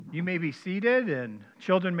You may be seated, and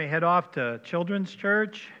children may head off to Children's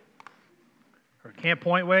Church or Camp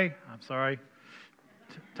Point Way. I'm sorry.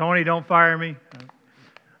 Tony, don't fire me.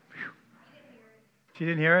 She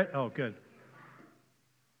didn't hear it? Oh, good.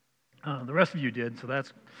 The rest of you did, so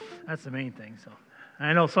that's the main thing. So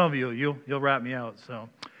I know some of you'll wrap me out. So, all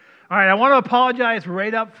right, I want to apologize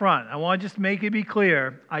right up front. I want to just make it be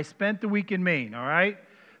clear. I spent the week in Maine, all right?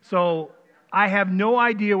 So I have no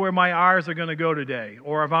idea where my R's are going to go today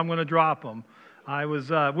or if I'm going to drop them. I was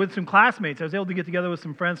with some classmates. I was able to get together with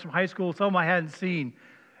some friends from high school, some I hadn't seen.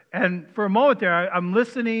 And for a moment there, I'm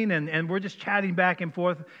listening, and we're just chatting back and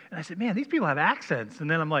forth. And I said, man, these people have accents.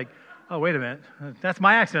 And then I'm like, oh, wait a minute. That's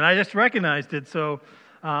my accent. I just recognized it. So,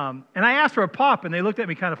 and I asked for a pop, and they looked at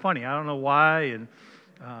me kind of funny. I don't know why. And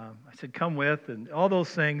I said, come with, and all those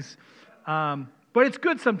things. But it's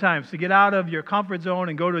good sometimes to get out of your comfort zone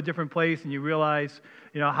and go to a different place, and you realize,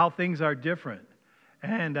 how things are different.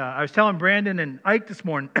 And I was telling Brandon and Ike this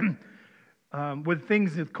morning, with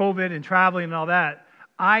things with COVID and traveling and all that,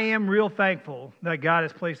 I am real thankful that God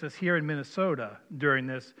has placed us here in Minnesota during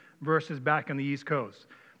this versus back on the East Coast.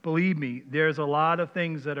 Believe me, there's a lot of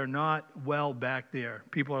things that are not well back there.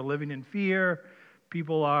 People are living in fear.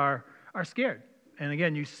 People are scared. And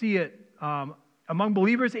again, you see it among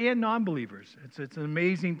believers and non-believers. It's an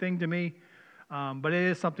amazing thing to me, but it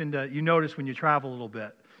is something that you notice when you travel a little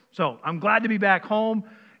bit. So I'm glad to be back home.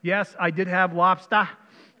 Yes, I did have lobster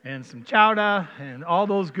and some chowder and all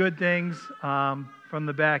those good things from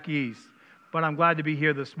the back east, but I'm glad to be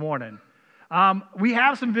here this morning. We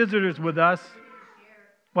have some visitors with us.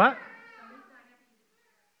 What?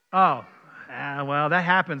 Oh, well, that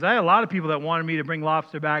happens. I had a lot of people that wanted me to bring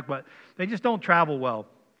lobster back, but they just don't travel well.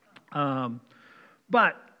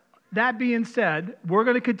 But that being said, we're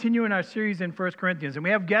going to continue in our series in 1 Corinthians, and we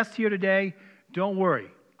have guests here today. Don't worry.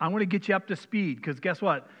 I'm going to get you up to speed, because guess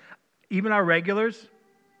what? Even our regulars,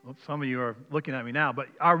 some of you are looking at me now, but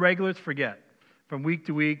our regulars forget from week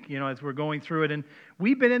to week, as we're going through it. And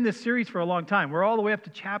we've been in this series for a long time. We're all the way up to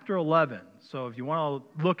chapter 11, so if you want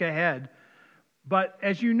to look ahead. But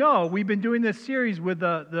as you know, we've been doing this series with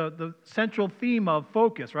the central theme of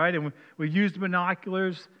focus, right? And we've used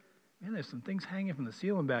binoculars. Man, there's some things hanging from the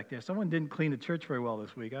ceiling back there. Someone didn't clean the church very well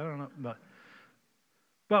this week. I don't know.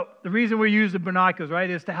 But the reason we use the binoculars, right,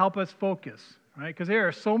 is to help us focus, right? Because there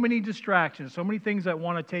are so many distractions, so many things that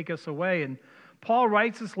want to take us away. And Paul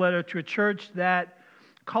writes this letter to a church that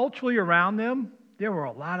culturally around them, there were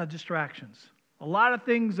a lot of distractions, a lot of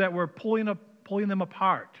things that were pulling them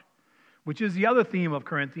apart, which is the other theme of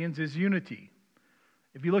Corinthians, is unity.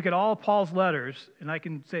 If you look at all Paul's letters, and I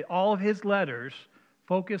can say all of his letters,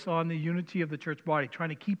 focus on the unity of the church body, trying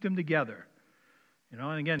to keep them together. And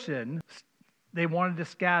again, sin, they wanted to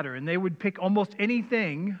scatter, and they would pick almost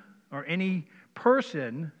anything or any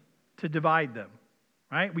person to divide them,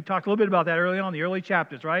 right? We talked a little bit about that early on, the early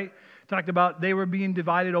chapters, right? Talked about they were being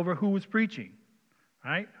divided over who was preaching,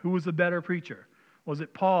 right? Who was the better preacher? Was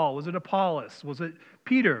it Paul? Was it Apollos? Was it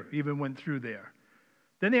Peter even went through there?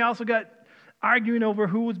 Then they also got arguing over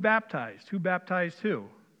who was baptized, who baptized who.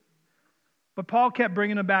 But Paul kept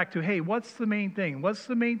bringing them back to, hey, what's the main thing? What's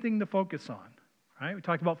the main thing to focus on? Right? We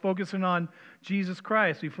talked about focusing on Jesus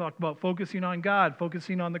Christ. We talked about focusing on God,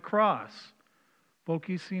 focusing on the cross,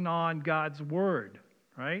 focusing on God's word,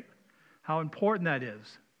 right? How important that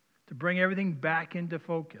is to bring everything back into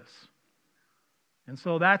focus. And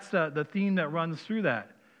so that's the theme that runs through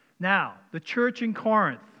that. Now, the church in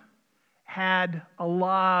Corinth had a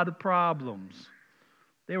lot of problems.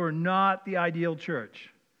 They were not the ideal church.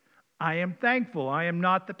 I am thankful I am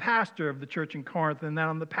not the pastor of the church in Corinth, and that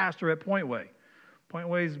I'm the pastor at Point Way. Point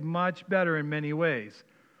Way is much better in many ways.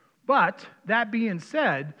 But that being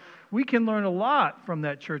said, we can learn a lot from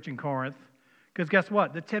that church in Corinth, because guess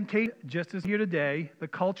what? The temptation just is here today. The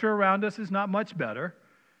culture around us is not much better,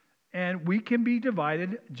 and we can be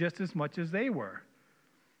divided just as much as they were.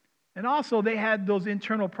 And also, they had those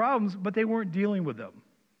internal problems, but they weren't dealing with them.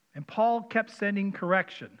 And Paul kept sending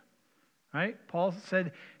correction, right? Paul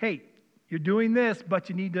said, hey, you're doing this, but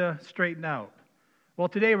you need to straighten out. Well,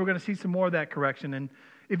 today we're going to see some more of that correction. And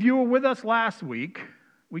if you were with us last week,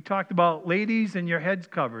 we talked about ladies and your heads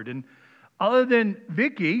covered. And other than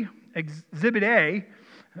Vicky, Exhibit A,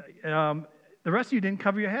 the rest of you didn't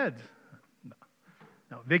cover your heads.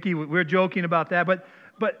 No, Vicky, we're joking about that. But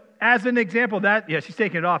as an example, she's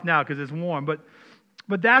taking it off now because it's warm. But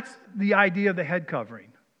that's the idea of the head covering.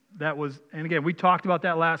 And again, we talked about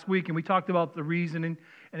that last week, and we talked about the reason. And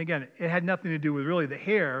again, it had nothing to do with really the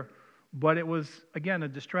hair, but it was, again, a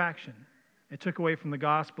distraction. It took away from the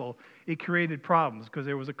gospel. It created problems because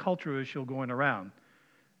there was a cultural issue going around.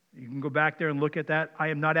 You can go back there and look at that. I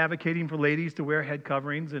am not advocating for ladies to wear head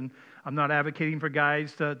coverings, and I'm not advocating for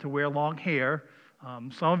guys to wear long hair.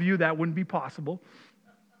 Some of you, that wouldn't be possible.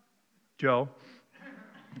 Joe.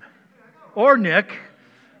 Or Nick.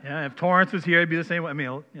 Yeah, if Torrance was here, it'd be the same way. I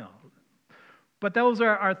mean, you know. But those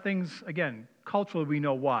are things, again, culturally we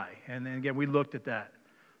know why. And then again, we looked at that.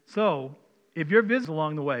 So, if you're visiting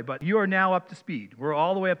along the way, but you are now up to speed. We're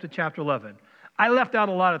all the way up to chapter 11. I left out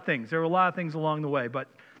a lot of things. There were a lot of things along the way, but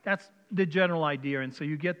that's the general idea. And so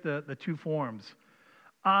you get the two forms.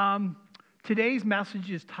 Today's message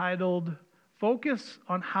is titled, Focus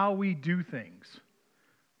on How We Do Things.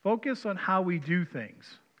 Focus on how we do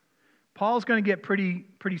things. Paul's going to get pretty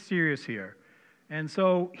serious here. And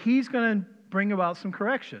so he's going to bring about some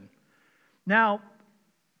correction. Now,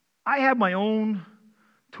 I have my own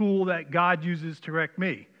tool that God uses to correct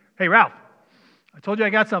me. Hey, Ralph, I told you I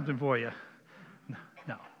got something for you.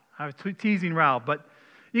 No, I was teasing Ralph, but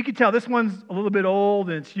you can tell this one's a little bit old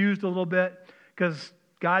and it's used a little bit because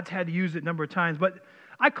God's had to use it a number of times. But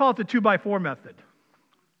I call it the 2x4 method,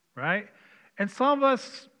 right? And some of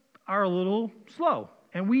us are a little slow,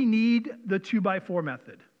 and we need the 2x4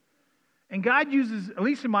 method. And God uses, at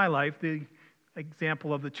least in my life, the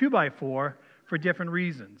example of the 2x4 for different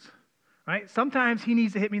reasons, right? Sometimes he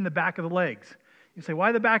needs to hit me in the back of the legs. You say,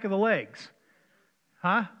 why the back of the legs?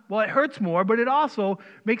 Huh? Well, it hurts more, but it also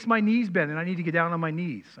makes my knees bend, and I need to get down on my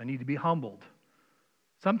knees. I need to be humbled.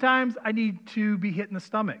 Sometimes I need to be hit in the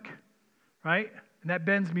stomach, right? And that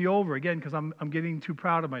bends me over, again, because I'm getting too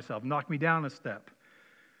proud of myself. Knock me down a step.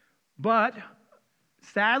 But,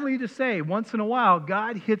 sadly to say, once in a while,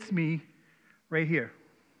 God hits me right here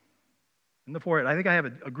in the forehead. I think I have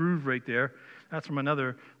a groove right there. That's from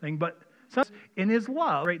another thing. But in His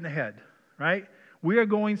love, right in the head, right? We are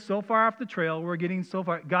going so far off the trail. We're getting so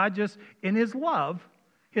far. God just, in His love,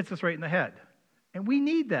 hits us right in the head. And we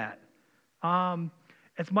need that.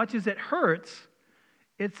 As much as it hurts,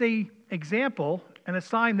 it's an example and a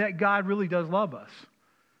sign that God really does love us.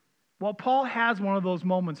 Well, Paul has one of those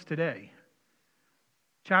moments today.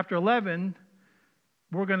 Chapter 11,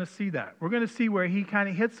 we're going to see that. We're going to see where he kind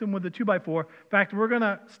of hits him with the 2x4. In fact, we're going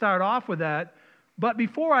to start off with that. But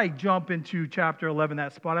before I jump into chapter 11,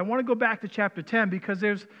 that spot, I want to go back to chapter 10 because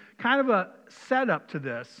there's kind of a setup to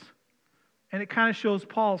this. And it kind of shows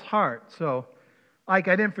Paul's heart. So, like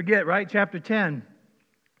I didn't forget, right? Chapter 10.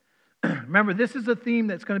 Remember, this is a theme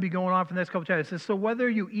that's going to be going on for the next couple of chapters. It says, so whether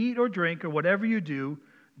you eat or drink or whatever you do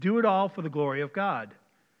it all for the glory of God.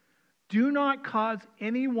 Do not cause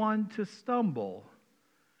anyone to stumble,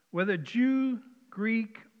 whether Jew,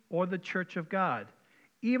 Greek, or the church of God,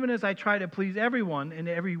 even as I try to please everyone in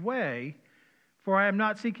every way, for I am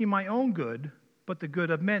not seeking my own good, but the good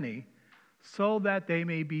of many, so that they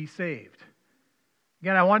may be saved.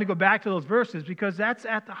 Again, I want to go back to those verses because that's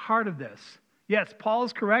at the heart of this. Yes, Paul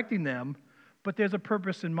is correcting them, but there's a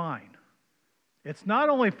purpose in mind. It's not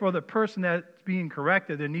only for the person that's being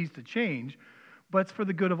corrected that needs to change, but it's for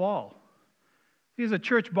the good of all. See, as a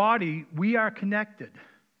church body, we are connected.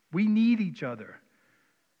 We need each other.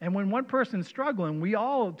 And when one person's struggling, we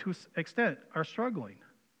all, to an extent, are struggling.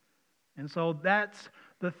 And so that's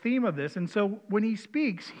the theme of this. And so when he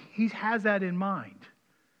speaks, he has that in mind,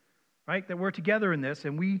 right? That we're together in this,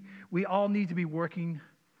 and we all need to be working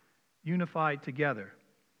unified together.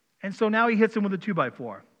 And so now he hits him with a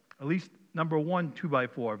 2x4, at least number one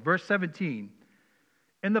 2x4. Verse 17,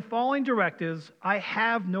 in the following directives, I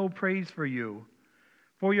have no praise for you,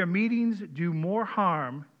 for your meetings do more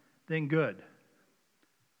harm than good.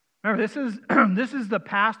 Remember, this is the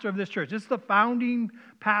pastor of this church. This is the founding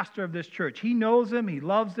pastor of this church. He knows them. He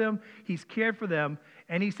loves them. He's cared for them.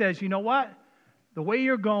 And he says, you know what? The way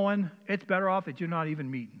you're going, it's better off that you're not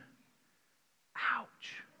even meeting.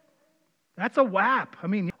 Ouch. That's a whap. I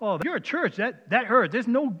mean, if you're a church, that hurts. There's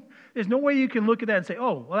no way you can look at that and say,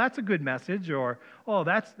 oh, well, that's a good message, or, oh,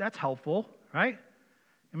 that's helpful, right?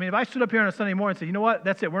 I mean, if I stood up here on a Sunday morning and said, you know what,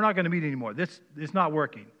 that's it, we're not going to meet anymore. This is not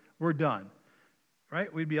working. We're done.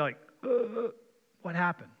 Right? We'd be like, what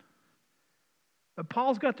happened? But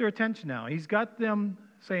Paul's got their attention now. He's got them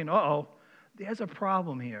saying, there's a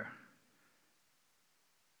problem here.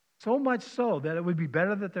 So much so that it would be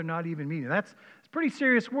better that they're not even meeting. It's pretty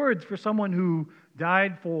serious words for someone who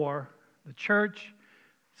died for the church,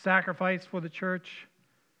 sacrificed for the church,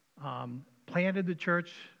 planted the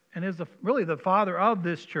church, and is really the father of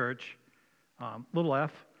this church, little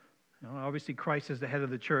f. You know, obviously, Christ is the head of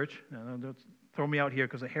the church. Don't throw me out here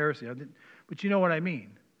because of heresy. But you know what I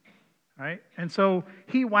mean, right? And so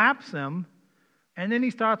he whaps them, and then he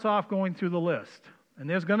starts off going through the list. And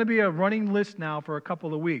there's going to be a running list now for a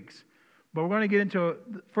couple of weeks. But we're going to get into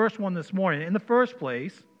the first one this morning. In the first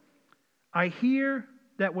place, I hear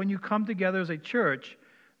that when you come together as a church,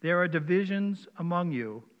 there are divisions among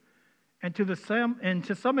you, and to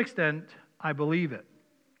some extent, I believe it.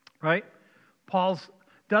 Right? Paul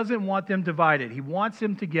doesn't want them divided. He wants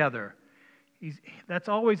them together. That's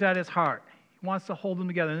always at his heart. He wants to hold them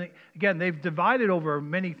together. And again, they've divided over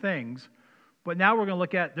many things, but now we're going to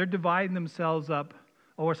look at they're dividing themselves up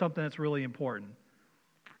over something that's really important.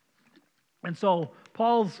 And so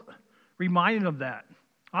Paul's reminding of that.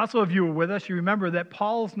 Also, if you were with us, you remember that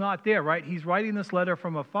Paul's not there, right? He's writing this letter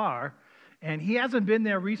from afar, and he hasn't been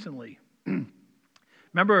there recently.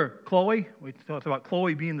 Remember Chloe? We talked about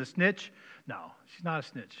Chloe being the snitch. No, she's not a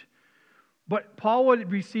snitch. But Paul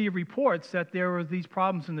would receive reports that there were these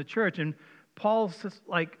problems in the church, and Paul's just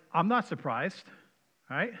like, I'm not surprised,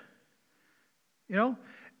 right? You know,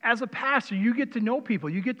 as a pastor, you get to know people.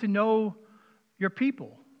 You get to know your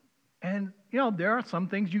people. And, you know, there are some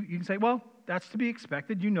things you can say, well, that's to be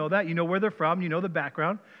expected. You know that. You know where they're from. You know the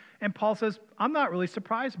background. And Paul says, I'm not really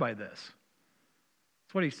surprised by this.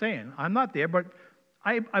 That's what he's saying. I'm not there, but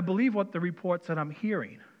I believe what the reports that I'm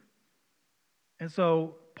hearing. And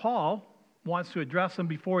so Paul wants to address them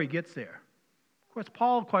before he gets there. Of course,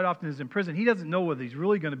 Paul quite often is in prison. He doesn't know whether he's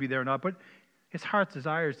really going to be there or not, but his heart's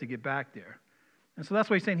desire is to get back there. And so that's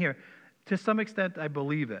what he's saying here. To some extent, I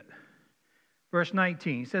believe it. Verse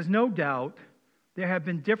 19, he says, no doubt there have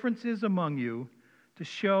been differences among you to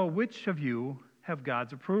show which of you have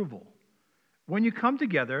God's approval. When you come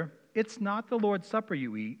together, it's not the Lord's Supper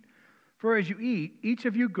you eat, for as you eat, each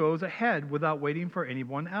of you goes ahead without waiting for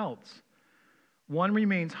anyone else. One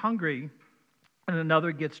remains hungry, and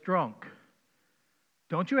another gets drunk.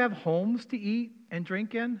 Don't you have homes to eat and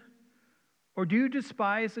drink in? Or do you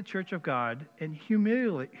despise the church of God and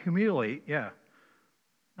humiliate,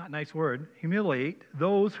 not a nice word, humiliate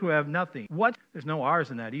those who have nothing? What? There's no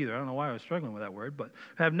R's in that either. I don't know why I was struggling with that word, but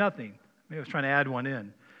have nothing. Maybe I was trying to add one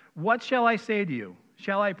in. What shall I say to you?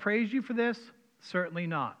 Shall I praise you for this? Certainly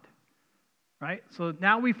not. Right? So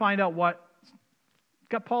now we find out what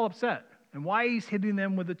got Paul upset and why he's hitting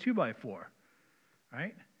them with a 2x4.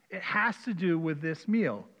 Right? It has to do with this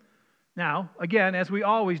meal. Now, again, as we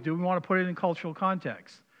always do, we want to put it in cultural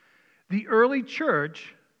context. The early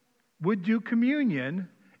church would do communion,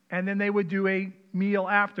 and then they would do a meal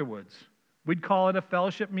afterwards. We'd call it a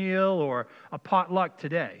fellowship meal or a potluck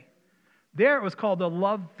today. There it was called a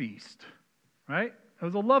love feast, right? It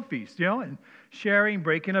was a love feast, you know, and sharing,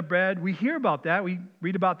 breaking of bread. We hear about that. We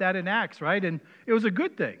read about that in Acts, right? And it was a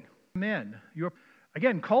good thing. Men,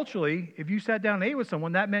 again, culturally, if you sat down and ate with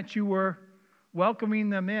someone, that meant you were welcoming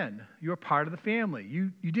them in. You were part of the family. You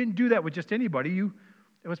didn't do that with just anybody.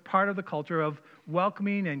 It was part of the culture of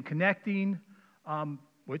welcoming and connecting,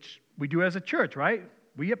 which we do as a church, right?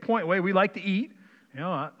 We at Point Way, we like to eat. You know,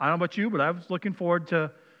 I don't know about you, but I was looking forward to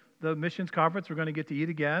the missions conference. We're going to get to eat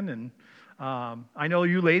again. And I know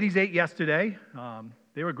you ladies ate yesterday.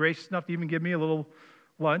 They were gracious enough to even give me a little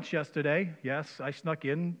lunch yesterday. Yes, I snuck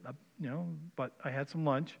in, but I had some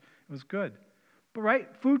lunch. It was good. But right,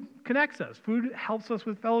 food connects us. Food helps us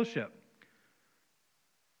with fellowship.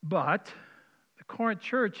 But the Corinth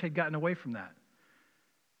church had gotten away from that.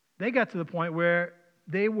 They got to the point where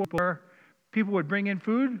people would bring in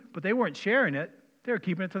food, but they weren't sharing it. They were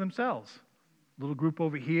keeping it to themselves. A little group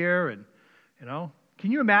over here, and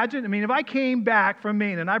can you imagine? I mean, if I came back from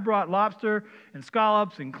Maine and I brought lobster and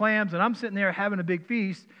scallops and clams, and I'm sitting there having a big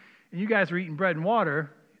feast, and you guys are eating bread and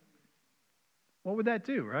water, what would that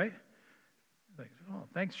do, right? Like, oh,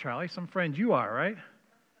 thanks, Charlie. Some friend you are, right?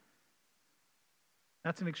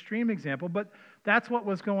 That's an extreme example, but that's what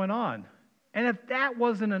was going on. And if that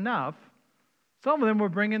wasn't enough, some of them were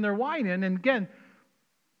bringing their wine in. And again,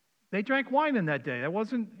 they drank wine in that day. It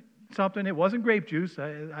wasn't grape juice.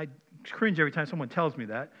 I cringe every time someone tells me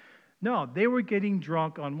that. No, they were getting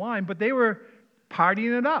drunk on wine, but they were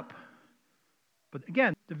partying it up. But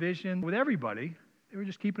again, division with everybody. They were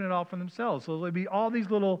just keeping it all for themselves. So there'd be all these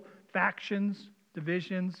little factions,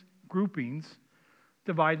 divisions, groupings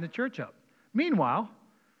dividing the church up. Meanwhile,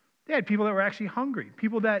 they had people that were actually hungry,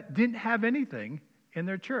 people that didn't have anything in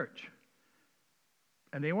their church.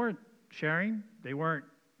 And they weren't sharing, they weren't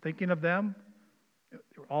thinking of them, they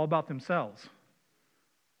were all about themselves.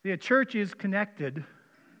 The church is connected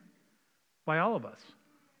by all of us.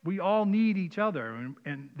 We all need each other,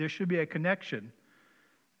 and there should be a connection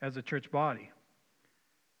as a church body.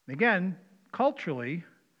 And again, culturally,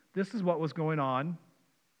 this is what was going on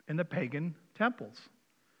in the pagan temples.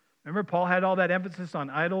 Remember, Paul had all that emphasis on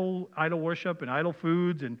idol worship and idol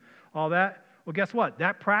foods and all that. Well, guess what?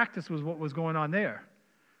 That practice was what was going on there.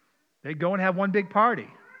 They'd go and have one big party.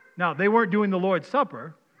 Now, they weren't doing the Lord's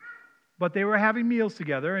Supper. But they were having meals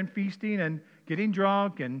together and feasting and getting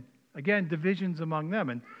drunk and, again, divisions among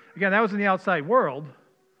them. And, again, that was in the outside world,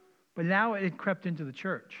 but now it crept into the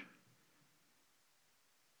church.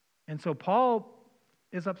 And so Paul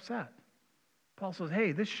is upset. Paul says,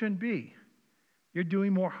 hey, this shouldn't be. You're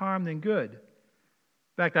doing more harm than good.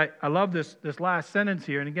 In fact, I love this last sentence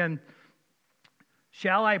here. And again,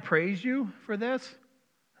 shall I praise you for this?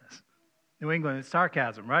 New England, it's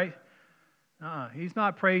sarcasm, right? He's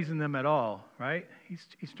not praising them at all, right?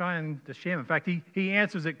 He's trying to shame them. In fact, he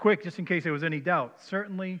answers it quick just in case there was any doubt.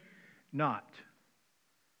 Certainly not.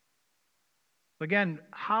 Again,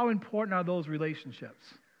 how important are those relationships?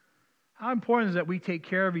 How important is that we take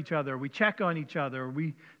care of each other, we check on each other,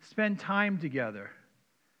 we spend time together,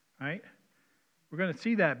 right? We're going to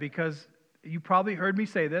see that because you probably heard me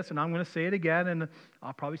say this, and I'm going to say it again, and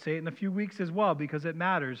I'll probably say it in a few weeks as well because it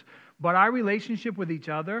matters. But our relationship with each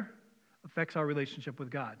other affects our relationship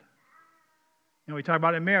with God. You know, we talk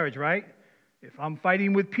about it in marriage, right? If I'm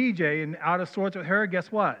fighting with PJ and out of sorts with her,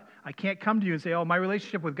 guess what? I can't come to you and say, oh, my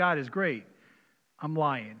relationship with God is great. I'm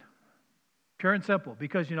lying. Pure and simple.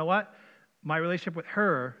 Because you know what? My relationship with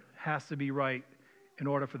her has to be right in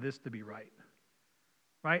order for this to be right.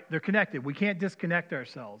 Right? They're connected. We can't disconnect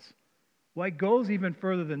ourselves. Well, it goes even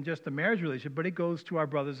further than just a marriage relationship, but it goes to our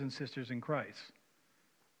brothers and sisters in Christ.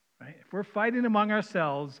 Right? If we're fighting among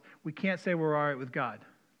ourselves, we can't say we're all right with God.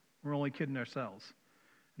 We're only kidding ourselves.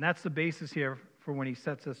 And that's the basis here for when he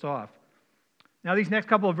sets us off. Now, these next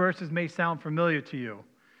couple of verses may sound familiar to you.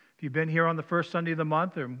 If you've been here on the first Sunday of the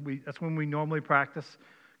month, that's when we normally practice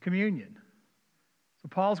communion. So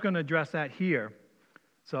Paul's going to address that here.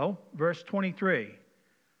 So, verse 23.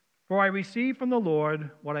 For I received from the Lord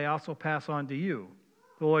what I also pass on to you.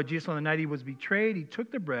 The Lord Jesus, on the night he was betrayed, he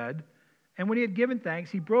took the bread, and when he had given thanks,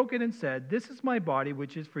 he broke it and said, this is my body,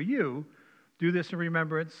 which is for you. Do this in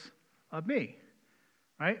remembrance of me.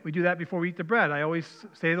 Right? We do that before we eat the bread. I always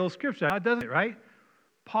say those scriptures. It doesn't, right?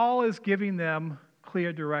 Paul is giving them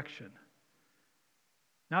clear direction.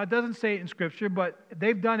 Now, it doesn't say it in Scripture, but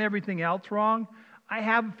they've done everything else wrong. I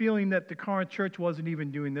have a feeling that the Corinth church wasn't even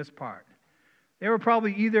doing this part. They were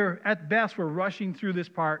probably either, at best, were rushing through this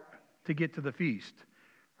part to get to the feast,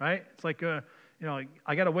 right? It's like,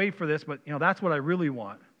 I got to wait for this, but, that's what I really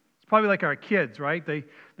want. It's probably like our kids, right? They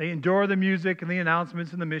endure the music and the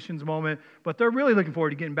announcements and the missions moment, but they're really looking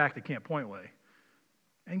forward to getting back to Camp Point Way.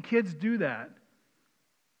 And kids do that.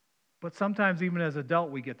 But sometimes even as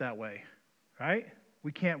adults, we get that way, right?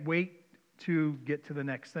 We can't wait to get to the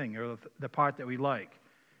next thing or the part that we like.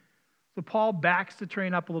 So Paul backs the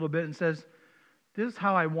train up a little bit and says, this is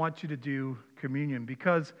how I want you to do communion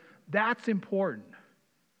because that's important.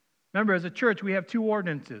 Remember, as a church, we have two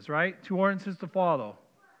ordinances, right? Two ordinances to follow.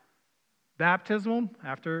 Baptism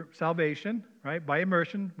after salvation, right? By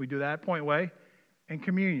immersion, we do that at Point Way, and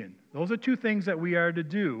communion. Those are two things that we are to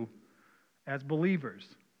do as believers.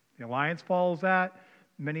 The Alliance follows that.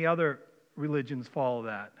 Many other religions follow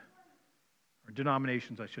that. Or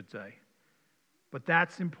denominations, I should say. But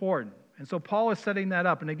that's important. And so Paul is setting that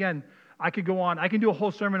up. And again, I could go on. I can do a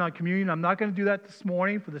whole sermon on communion. I'm not going to do that this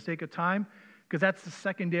morning for the sake of time because that's the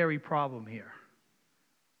secondary problem here.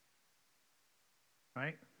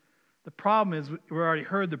 Right? The problem is, we already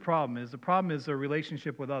heard the problem is their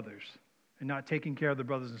relationship with others and not taking care of the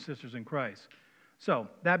brothers and sisters in Christ. So,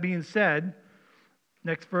 that being said,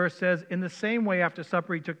 next verse says, in the same way after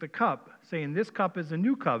supper he took the cup, saying, this cup is a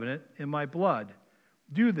new covenant in my blood.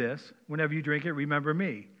 Do this, whenever you drink it, remember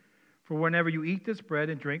me. For whenever you eat this bread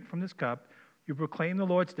and drink from this cup, you proclaim the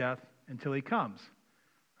Lord's death until he comes.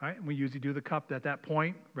 Right? And we usually do the cup at that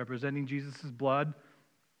point, representing Jesus' blood,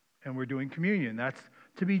 and we're doing communion. That's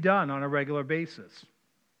to be done on a regular basis.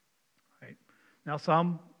 Right? Now,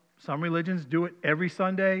 some religions do it every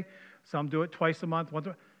Sunday. Some do it twice a month.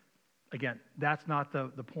 Again, that's not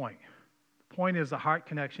the point. The point is the heart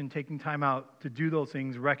connection, taking time out to do those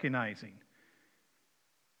things, recognizing.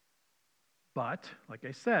 But, like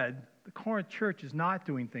I said, the Corinth church is not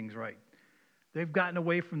doing things right. They've gotten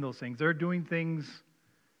away from those things. They're doing things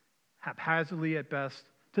haphazardly at best,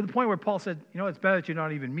 to the point where Paul said, it's better that you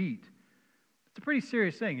not even meet. It's a pretty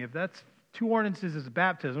serious thing. If that's two ordinances is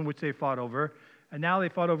baptism, which they fought over, and now they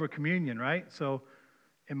fought over communion, right? So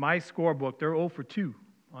in my scorebook, they're 0 for 2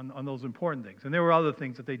 on those important things. And there were other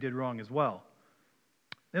things that they did wrong as well.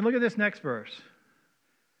 Then look at this next verse.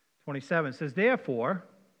 27 it says, Therefore,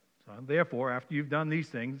 after you've done these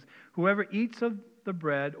things, whoever eats of the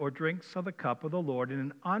bread or drinks of the cup of the Lord in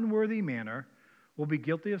an unworthy manner will be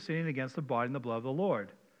guilty of sinning against the body and the blood of the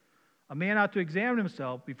Lord. A man ought to examine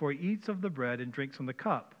himself before he eats of the bread and drinks from the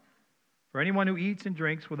cup. For anyone who eats and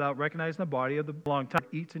drinks without recognizing the body of the long time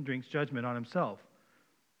eats and drinks judgment on himself.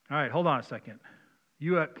 All right, hold on a second.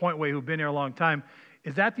 You at Point Way who've been here a long time,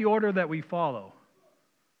 is that the order that we follow?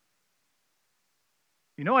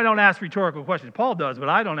 You know I don't ask rhetorical questions. Paul does, but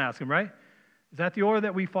I don't ask them, right? Is that the order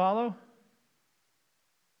that we follow?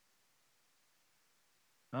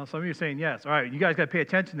 Well, some of you are saying yes. All right, you guys got to pay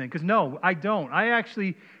attention then, because no, I don't. I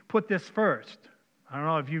actually put this first. I don't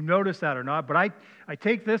know if you've noticed that or not, but I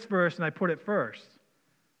take this verse and I put it first.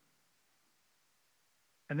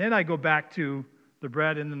 And then I go back to the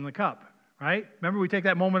bread and then the cup, right? Remember we take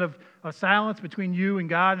that moment of silence between you and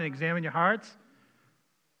God and examine your hearts?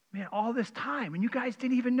 Man, all this time, and you guys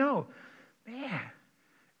didn't even know. Man.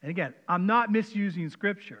 And again, I'm not misusing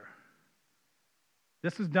Scripture.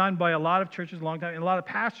 This is done by a lot of churches a long time, and a lot of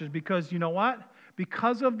pastors, because you know what?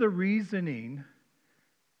 Because of the reasoning,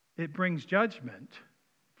 it brings judgment.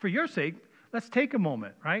 For your sake, let's take a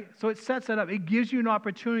moment, right? So it sets that up. It gives you an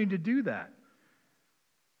opportunity to do that.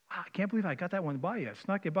 Wow, I can't believe I got that one by you. I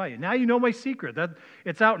snuck it by you. Now you know my secret.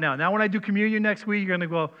 It's out now. Now when I do communion next week, you're going to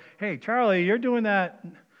go, hey, Charlie, you're doing that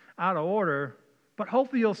out of order. But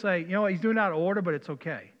hopefully you'll say, you know what, he's doing it out of order, but it's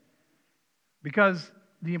okay. Because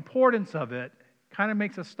the importance of it kind of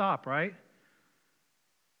makes us stop, right?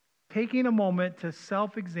 Taking a moment to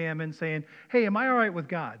self-examine, saying, hey, am I all right with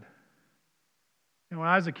God? You know, when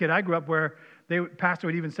I was a kid, I grew up where pastor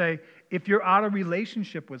would even say, if you're out of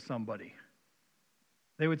relationship with somebody,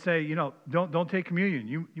 they would say, you know, don't take communion.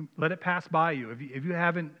 You let it pass by you if you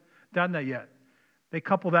haven't done that yet. They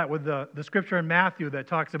couple that with the scripture in Matthew that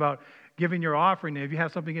talks about giving your offering. And if you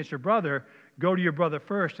have something against your brother, go to your brother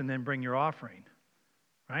first and then bring your offering,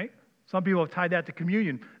 right? Some people have tied that to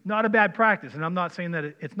communion. Not a bad practice, and I'm not saying that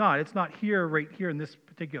it's not. It's not here, right here in this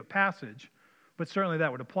particular passage, but certainly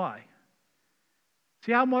that would apply.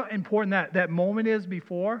 See how important that moment is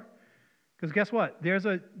before? Because guess what? There's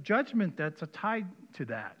a judgment that's tied to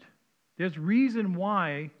that. There's reason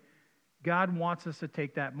why God wants us to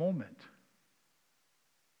take that moment.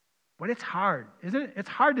 But it's hard, isn't it? It's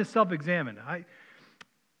hard to self-examine.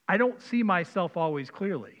 I don't see myself always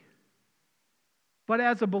clearly. But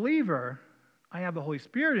as a believer, I have the Holy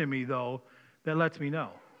Spirit in me, though, that lets me know,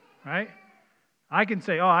 right? I can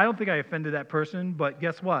say, oh, I don't think I offended that person, but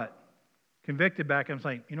guess what? Convicted back, I'm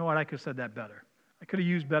saying, you know what? I could have said that better. I could have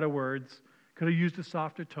used better words, could have used a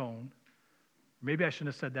softer tone. Maybe I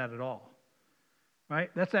shouldn't have said that at all, right?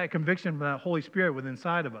 That's that conviction from that Holy Spirit within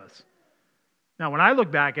inside of us. Now, when I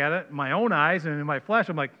look back at it, in my own eyes and in my flesh,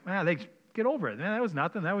 I'm like, man, get over it. Man, that was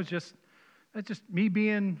nothing. That's just me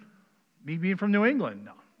being from New England.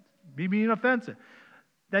 No, me being offensive.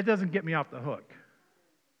 That doesn't get me off the hook.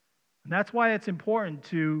 And that's why it's important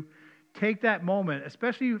to take that moment,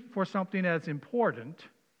 especially for something that's important.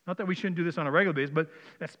 Not that we shouldn't do this on a regular basis, but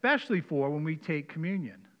especially for when we take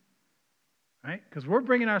communion. Right? Because we're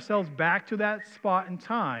bringing ourselves back to that spot in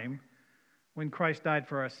time when Christ died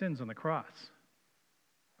for our sins on the cross.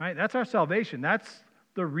 Right? That's our salvation. That's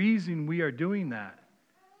the reason we are doing that.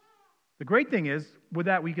 The great thing is, with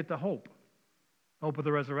that we get the hope of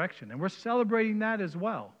the resurrection. And we're celebrating that as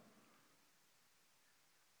well.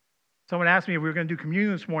 Someone asked me if we were going to do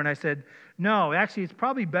communion this morning. I said, no, actually it's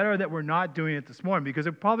probably better that we're not doing it this morning because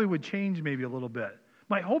it probably would change maybe a little bit.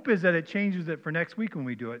 My hope is that it changes it for next week when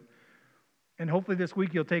we do it. And hopefully this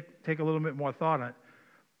week you'll take a little bit more thought on it.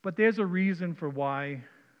 But there's a reason for why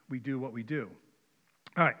we do what we do.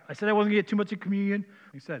 All right, I said I wasn't going to get too much of communion.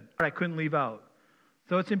 I said I couldn't leave out.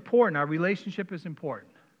 So it's important. Our relationship is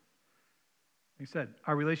important. Like I said,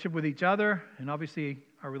 our relationship with each other and obviously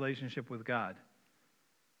our relationship with God.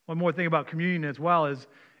 One more thing about communion as well is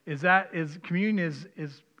communion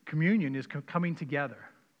is coming together.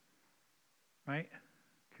 Right?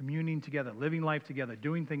 Communing together, living life together,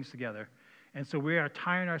 doing things together. And so we are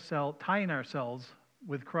tying ourselves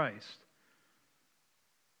with Christ.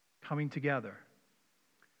 Coming together.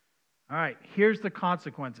 All right, here's the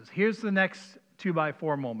consequences. Here's the next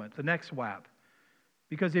 2x4 moment, the next WAP.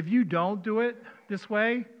 Because if you don't do it this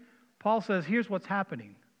way, Paul says, here's what's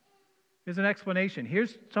happening. Here's an explanation.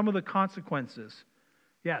 Here's some of the consequences.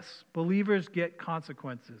 Yes, believers get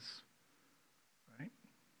consequences. Right?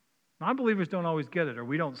 Non-believers don't always get it, or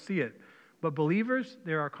we don't see it. But believers,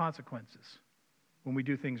 there are consequences when we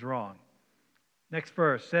do things wrong. Next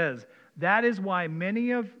verse says, that is why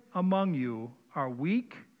many among you are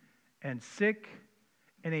weak and sick,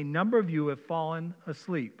 and a number of you have fallen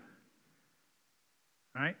asleep.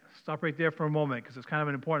 All right? Stop right there for a moment because it's kind of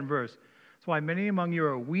an important verse. That's why many among you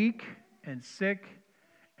are weak and sick,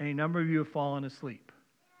 and a number of you have fallen asleep.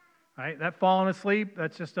 All right? That fallen asleep,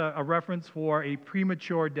 that's just a reference for a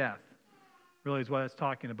premature death. really is what it's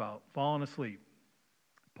talking about, falling asleep.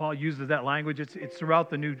 Paul uses that language. It's throughout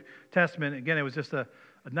the New Testament. Again, it was just a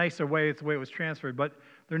nicer way. It's the way it was transferred. But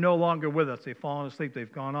they're no longer with us. They've fallen asleep.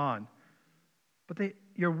 They've gone on. But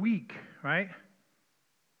you're weak, right?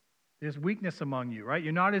 There's weakness among you, right?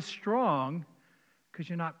 You're not as strong because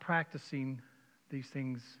you're not practicing these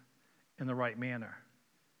things in the right manner,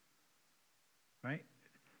 right?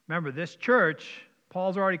 Remember, this church,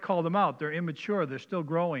 Paul's already called them out. They're immature. They're still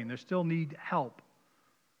growing. They still need help.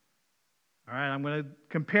 All right, I'm going to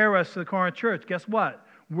compare us to the Corinth church. Guess what?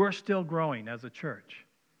 We're still growing as a church.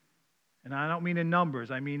 And I don't mean in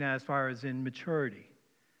numbers. I mean as far as in maturity.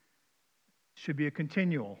 It should be a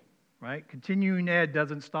continual, right? Continuing ed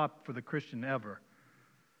doesn't stop for the Christian ever.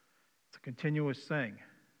 It's a continuous thing.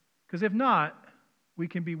 Because if not, we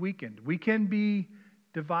can be weakened. We can be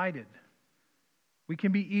divided. We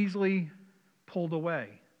can be easily pulled away.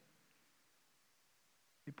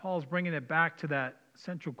 See, Paul's bringing it back to that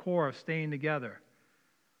central core of staying together.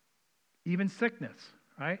 Even sickness,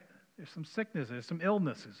 right? There's some sickness, there's some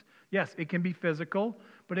illnesses. Yes, it can be physical,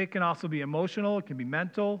 but it can also be emotional, it can be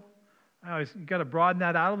mental. You've got to broaden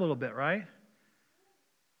that out a little bit, right?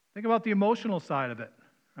 Think about the emotional side of it,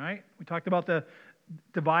 right? We talked about the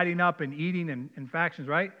dividing up and eating and factions,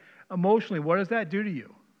 right? Emotionally, what does that do to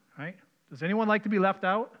you, right? Does anyone like to be left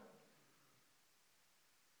out?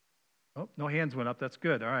 Oh, no hands went up. That's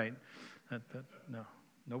good. All right. No,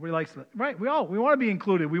 nobody likes that. Right? We want to be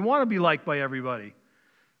included. We want to be liked by everybody,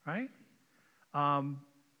 right?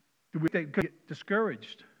 Do we get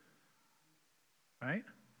discouraged? Right?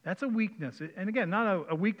 That's a weakness. And again, not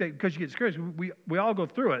a weak that because you get discouraged. We all go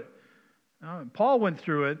through it. Paul went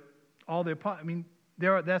through it.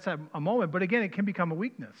 That's a moment. But again, it can become a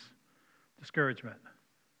weakness. Discouragement.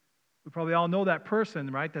 We probably all know that person,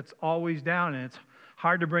 right? That's always down, and it's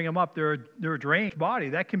hard to bring them up. They're a drained body.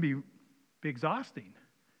 That can be exhausting.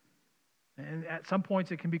 And at some points,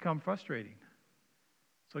 it can become frustrating.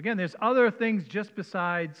 So again, there's other things just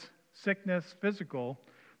besides sickness, physical.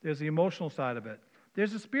 There's the emotional side of it.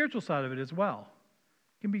 There's the spiritual side of it as well.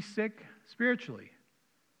 You can be sick spiritually.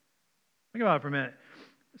 Think about it for a minute.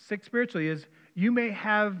 Sick spiritually is you may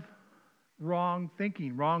have wrong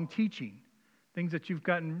thinking, wrong teaching, things that you've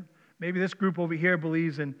gotten. Maybe this group over here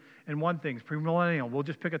believes in one thing, premillennial. We'll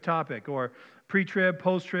just pick a topic, or pre-trib,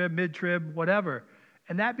 post-trib, mid-trib, whatever.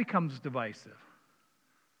 And that becomes divisive,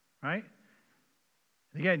 right?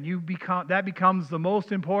 Again, that becomes the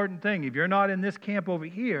most important thing. If you're not in this camp over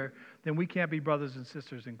here, then we can't be brothers and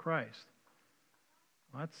sisters in Christ.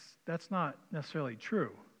 Well, that's not necessarily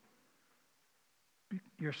true.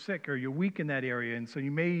 You're sick or you're weak in that area, and so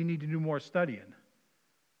you may need to do more studying.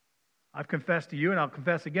 I've confessed to you, and I'll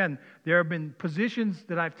confess again, there have been positions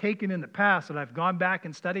that I've taken in the past that I've gone back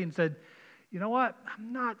and studied and said, you know what,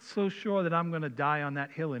 I'm not so sure that I'm going to die on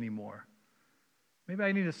that hill anymore. Maybe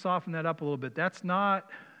I need to soften that up a little bit. That's not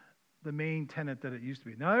the main tenet that it used to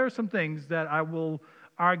be. Now, there are some things that I will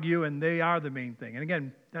argue, and they are the main thing. And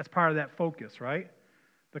again, that's part of that focus, right?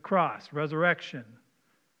 The cross, resurrection,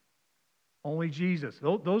 only Jesus.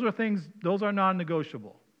 Those are things, those are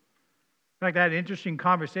non-negotiable. In fact, I had an interesting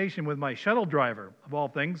conversation with my shuttle driver, of all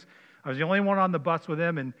things. I was the only one on the bus with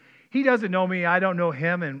him, and he doesn't know me, I don't know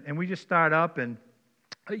him, and we just start up, and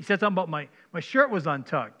he said something about my shirt was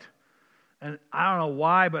untucked. And I don't know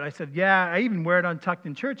why, but I said, yeah, I even wear it untucked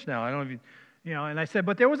in church now. I don't even, and I said,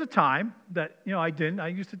 but there was a time that, I didn't. I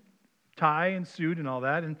used to tie and suit and all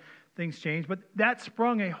that, and things changed. But that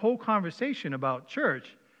sprung a whole conversation about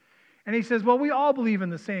church. And he says, well, we all believe in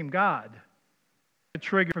the same God. A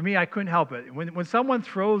trigger for me, I couldn't help it. When someone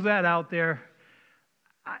throws that out there,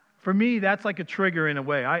 for me, that's like a trigger in a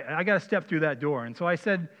way. I got to step through that door. And so I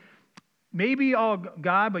said, maybe all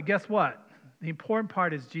God, but guess what? The important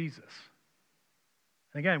part is Jesus.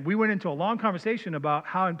 And again, we went into a long conversation about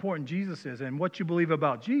how important Jesus is, and what you believe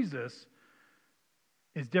about Jesus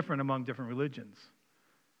is different among different religions.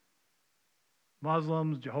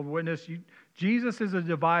 Muslims, Jehovah's Witnesses, Jesus is a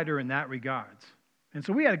divider in that regards. And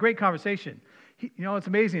so we had a great conversation. It's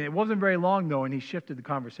amazing. It wasn't very long, though, and he shifted the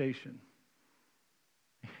conversation.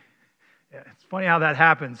 Yeah, it's funny how that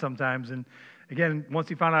happens sometimes. And again, once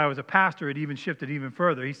he found out I was a pastor, it even shifted even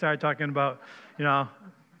further. He started talking about,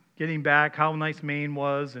 getting back, how nice Maine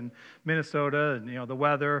was, and Minnesota, and, the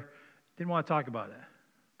weather. Didn't want to talk about it.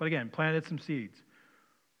 But again, planted some seeds.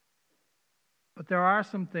 But there are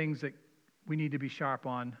some things that we need to be sharp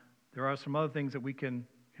on. There are some other things that we can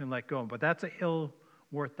let go of. But that's a hill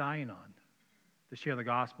worth dying on, to share the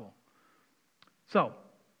gospel. So,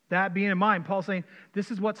 that being in mind, Paul's saying,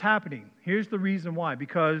 this is what's happening. Here's the reason why.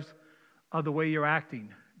 Because of the way you're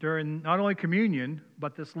acting. during not only communion,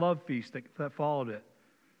 but this love feast that followed it.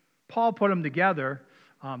 Paul put them together.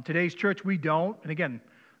 Today's church, we don't. And again,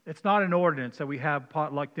 it's not an ordinance that we have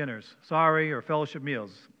potluck dinners, or fellowship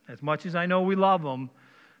meals. As much as I know we love them,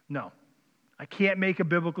 no. I can't make a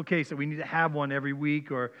biblical case that we need to have one every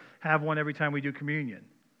week or have one every time we do communion.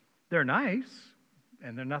 They're nice,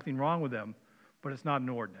 and there's nothing wrong with them, but it's not an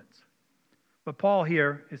ordinance. But Paul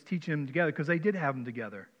here is teaching them together because they did have them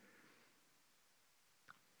together.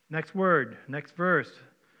 Next word, next verse.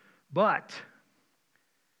 But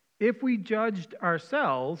if we judged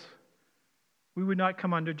ourselves, we would not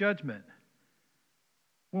come under judgment.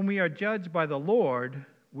 When we are judged by the Lord,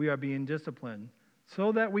 we are being disciplined,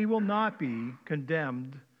 so that we will not be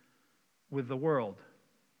condemned with the world.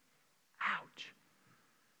 Ouch.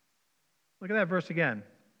 Look at that verse again.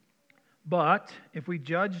 But if we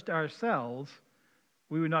judged ourselves,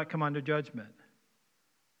 we would not come under judgment.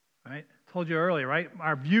 Right? I told you earlier, right?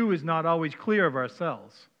 Our view is not always clear of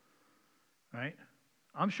ourselves. Right?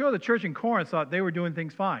 I'm sure the church in Corinth thought they were doing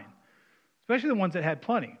things fine, especially the ones that had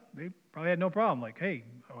plenty. They probably had no problem. Like, hey,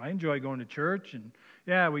 I enjoy going to church, and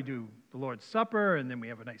yeah, we do the Lord's Supper, and then we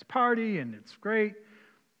have a nice party, and it's great.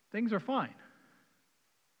 Things are fine.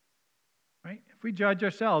 Right? If we judge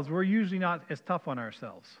ourselves, we're usually not as tough on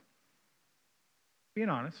ourselves. Being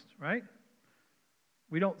honest, right?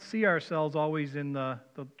 We don't see ourselves always in the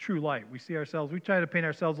true light. We try to paint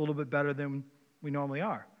ourselves a little bit better than we normally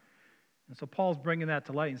are. And so Paul's bringing that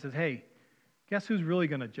to light and says, hey, guess who's really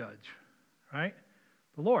going to judge? Right?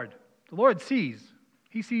 The Lord. The Lord sees.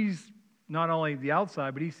 He sees not only the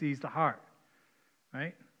outside, but he sees the heart.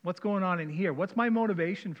 Right? What's going on in here? What's my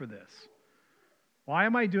motivation for this? Why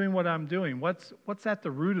am I doing what I'm doing? What's at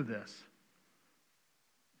the root of this?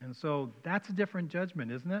 And so that's a different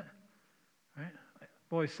judgment, isn't it? Right? I've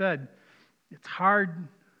always said it's hard,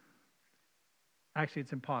 actually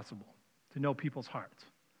it's impossible to know people's hearts.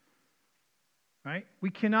 Right? We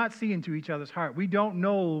cannot see into each other's heart. We don't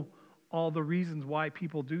know all the reasons why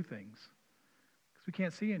people do things because we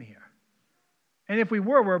can't see in here. And if we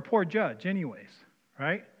were, we're a poor judge anyways,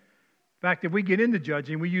 right? In fact, if we get into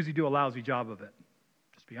judging, we usually do a lousy job of it.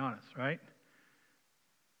 Just be honest, right?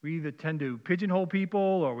 We either tend to pigeonhole people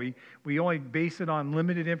or we only base it on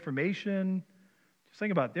limited information. Just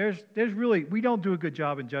think about it. There's really, we don't do a good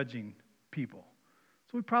job in judging people.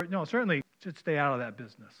 So we probably, certainly should stay out of that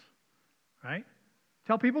business, right?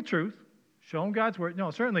 Tell people truth. Show them God's word. No,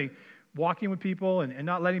 certainly walking with people and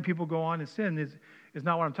not letting people go on in sin is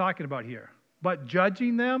not what I'm talking about here. But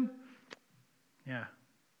judging them, yeah,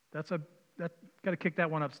 that's got to kick that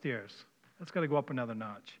one upstairs. That's got to go up another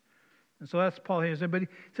notch. And so that's Paul here. But he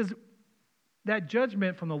says that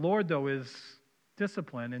judgment from the Lord, though, is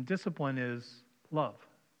discipline, and discipline is love.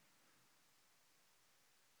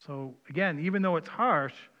 So again, even though it's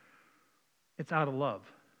harsh, it's out of love.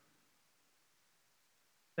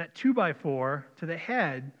 That 2x4 to the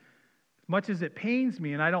head, as much as it pains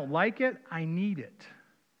me and I don't like it, I need it.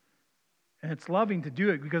 And it's loving to do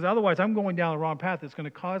it because otherwise I'm going down the wrong path. It's going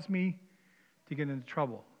to cause me to get into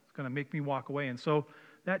trouble. It's going to make me walk away. And so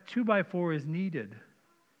that 2x4 is needed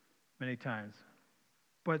many times.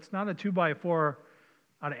 But it's not a 2x4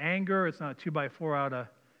 out of anger. It's not a 2x4 out of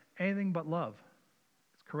anything but love.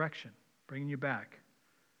 It's correction, bringing you back.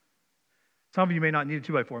 Some of you may not need a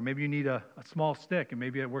 2x4. Maybe you need a small stick, and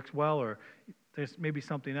maybe it works well, or there's maybe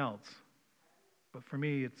something else. But for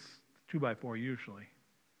me, it's 2x4 usually.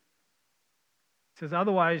 It says,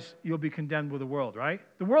 otherwise, you'll be condemned with the world, right?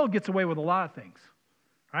 The world gets away with a lot of things,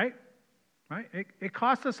 right? Right? It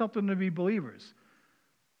costs us something to be believers.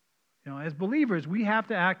 As believers, we have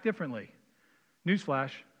to act differently.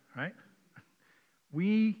 Newsflash, right?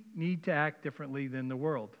 We need to act differently than the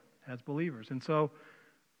world as believers. And so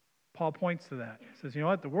Paul points to that. He says, you know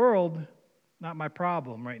what? The world, not my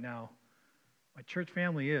problem right now. My church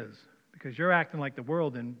family is, because you're acting like the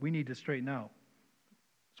world and we need to straighten out.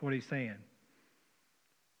 That's what he's saying.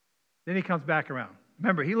 Then he comes back around.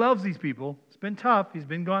 Remember, he loves these people. It's been tough. He's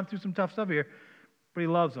been going through some tough stuff here, but he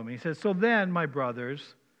loves them. He says, so then, my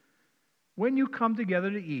brothers, when you come together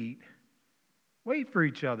to eat, wait for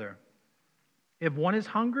each other. If one is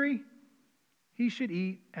hungry, he should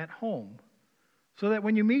eat at home, so that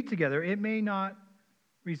when you meet together, it may not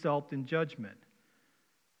result in judgment.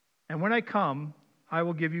 And when I come, I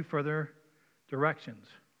will give you further directions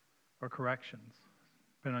or corrections,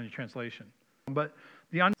 depending on your translation. But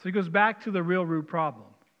so he goes back to the real root problem.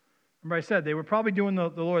 Remember I said they were probably doing the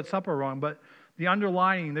Lord's Supper wrong, but the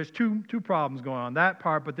underlying, there's two problems going on. That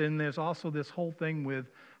part, but then there's also this whole thing with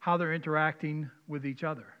how they're interacting with each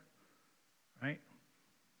other, right?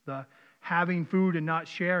 The having food and not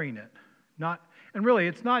sharing it. And really,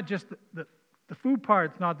 it's not just the food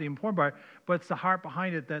part, it's not the important part, but it's the heart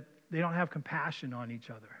behind it that they don't have compassion on each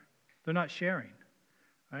other. They're not sharing,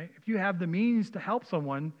 right? If you have the means to help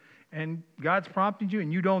someone and God's prompting you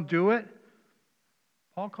and you don't do it,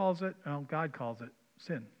 Paul calls it, God calls it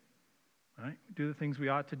sin, right? We do the things we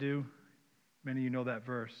ought to do. Many of you know that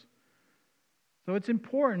verse. So it's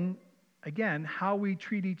important, again, how we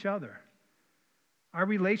treat each other. Our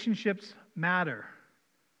relationships matter.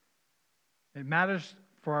 It matters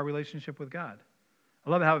for our relationship with God. I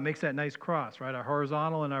love how it makes that nice cross, right? Our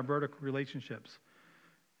horizontal and our vertical relationships.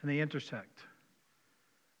 And they intersect.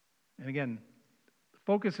 And again, the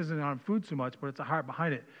focus isn't on food so much, but it's the heart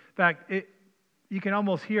behind it. In fact, you can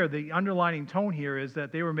almost hear the underlining tone here is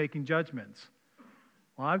that they were making judgments.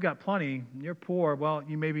 Well, I've got plenty. You're poor. Well,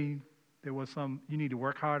 you need to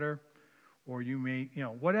work harder, or you may,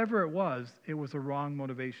 whatever it was the wrong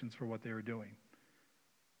motivations for what they were doing.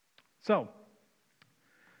 So,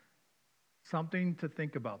 something to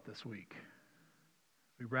think about this week.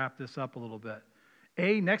 We wrap this up a little bit.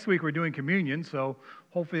 Next week we're doing communion, so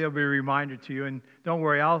hopefully there'll be a reminder to you. And don't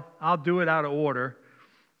worry, I'll do it out of order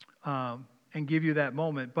and give you that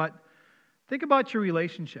moment. But think about your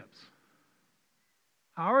relationships.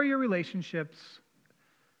 How are your relationships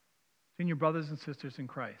between your brothers and sisters in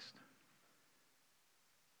Christ?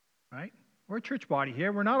 Right? We're a church body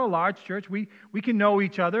here. We're not a large church. We can know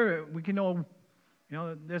each other. We can know,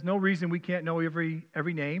 there's no reason we can't know every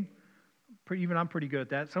name. Even I'm pretty good at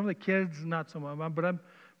that. Some of the kids, not so much, but I'm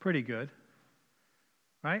pretty good.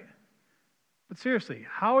 Right? But seriously,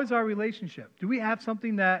 how is our relationship? Do we have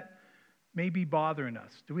something that may be bothering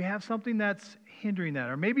us? Do we have something that's hindering that?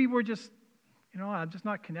 Or maybe we're just, I'm just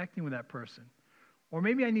not connecting with that person. Or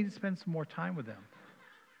maybe I need to spend some more time with them.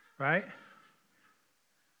 Right?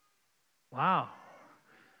 Wow.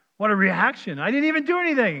 What a reaction. I didn't even do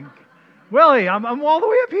anything. Willie, I'm all the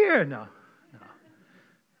way up here. No.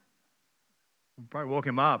 Probably woke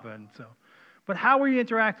him up. But how will you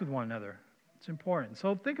interact with one another? It's important.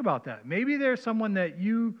 So think about that. Maybe there's someone that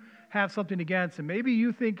you have something against, and maybe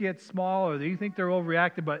you think it's small or you think they're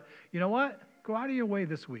overreacted, but you know what? Go out of your way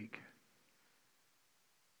this week.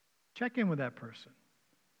 Check in with that person.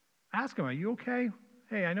 Ask them, are you okay?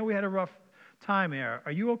 Hey, I know we had a rough time there.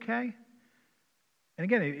 Are you okay? And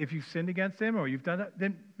again, if you've sinned against them or you've done that,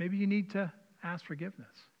 then maybe you need to ask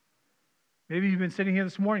forgiveness. Maybe you've been sitting here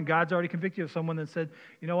this morning, God's already convicted you of someone that said,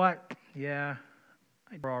 you know what? Yeah,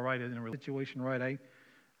 we're all right in a situation, right?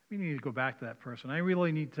 We need to go back to that person. I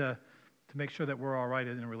really need to make sure that we're all right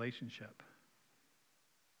in a relationship.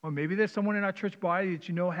 Or maybe there's someone in our church body that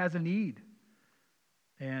you know has a need,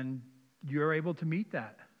 and you're able to meet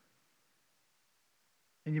that.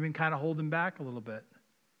 And you've been kind of holding back a little bit.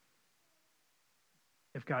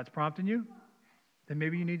 If God's prompting you, then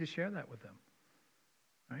maybe you need to share that with them.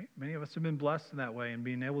 Right? Many of us have been blessed in that way and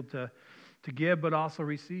being able to give but also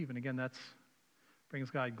receive. And again, that brings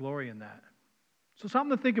God glory in that. So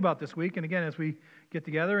something to think about this week. And again, as we get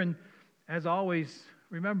together, and as always,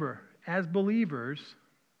 remember, as believers,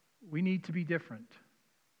 we need to be different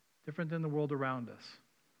than the world around us.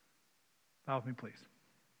 Bow with me, please.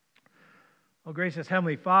 Oh, gracious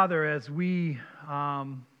Heavenly Father, as we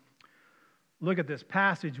look at this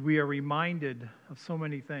passage, we are reminded of so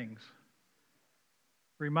many things.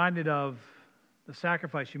 Reminded of the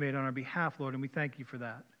sacrifice you made on our behalf, Lord, and we thank you for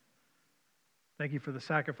that. Thank you for the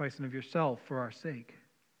sacrificing of yourself for our sake.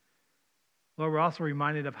 Lord, we're also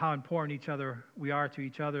reminded of how important we are to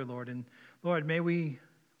each other, Lord. And Lord, may we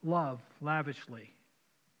love lavishly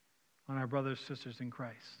on our brothers and sisters in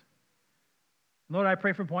Christ. Lord, I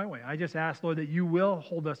pray for Point Way. I just ask, Lord, that you will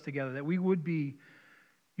hold us together, that we would be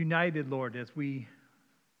united, Lord, as we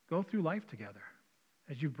go through life together,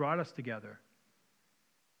 as you've brought us together.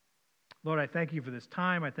 Lord, I thank you for this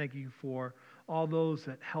time. I thank you for all those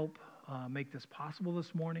that help make this possible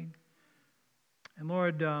this morning. And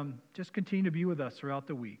Lord, just continue to be with us throughout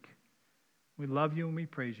the week. We love you and we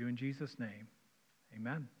praise you in Jesus' name.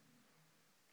 Amen.